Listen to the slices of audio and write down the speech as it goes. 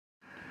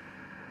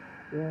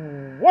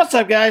What's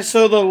up, guys?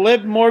 So the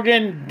Liv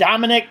Morgan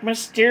Dominik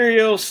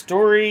Mysterio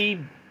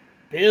story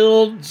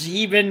builds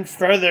even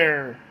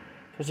further.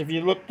 Because if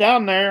you look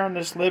down there on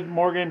this Liv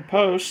Morgan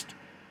post,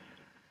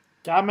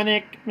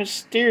 Dominik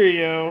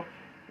Mysterio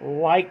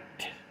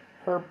liked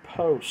her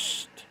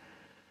post.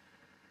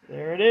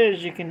 There it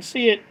is. You can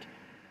see it.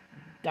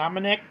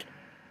 Dominik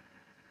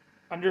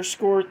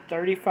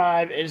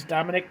 _35 is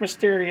Dominik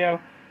Mysterio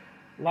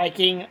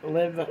liking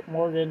Liv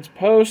Morgan's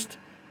post.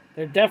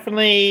 They're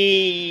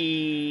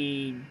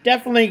definitely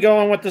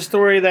going with the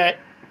story that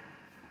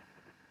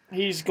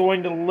he's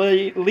going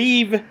to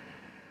leave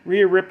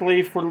Rhea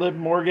Ripley for Liv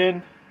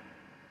Morgan.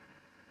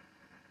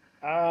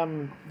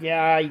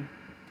 Yeah,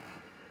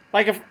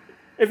 like if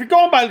you're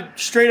going by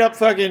straight up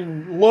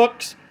fucking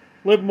looks,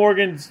 Liv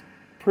Morgan's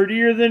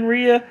prettier than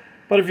Rhea.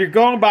 But if you're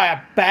going by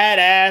a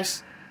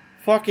badass,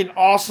 fucking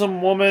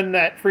awesome woman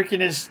that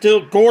freaking is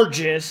still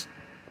gorgeous,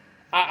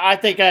 I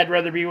think I'd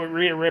rather be with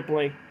Rhea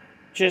Ripley.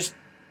 Just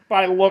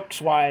by looks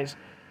wise.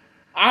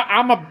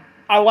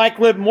 I like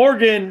Liv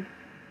Morgan,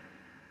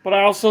 but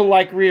I also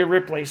like Rhea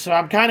Ripley. So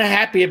I'm kind of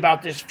happy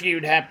about this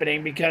feud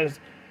happening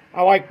because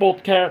I like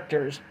both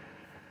characters.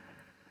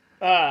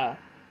 But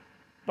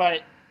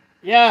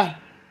yeah,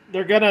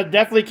 they're gonna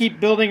definitely keep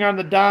building on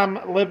the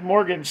Dom Liv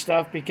Morgan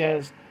stuff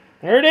because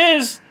there it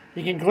is.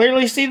 You can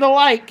clearly see the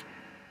like.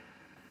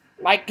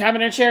 Like,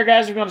 comment, and share,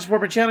 guys. If you want to support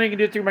my channel, you can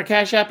do it through my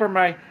Cash App or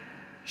my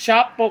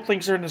shop. Both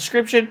links are in the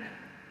description.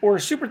 Or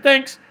super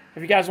thanks.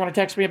 If you guys want to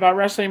text me about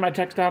wrestling, my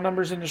text down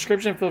number is in the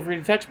description. Feel free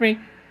to text me.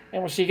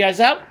 And we'll see you guys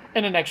out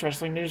in the next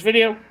wrestling news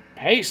video.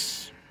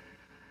 Peace.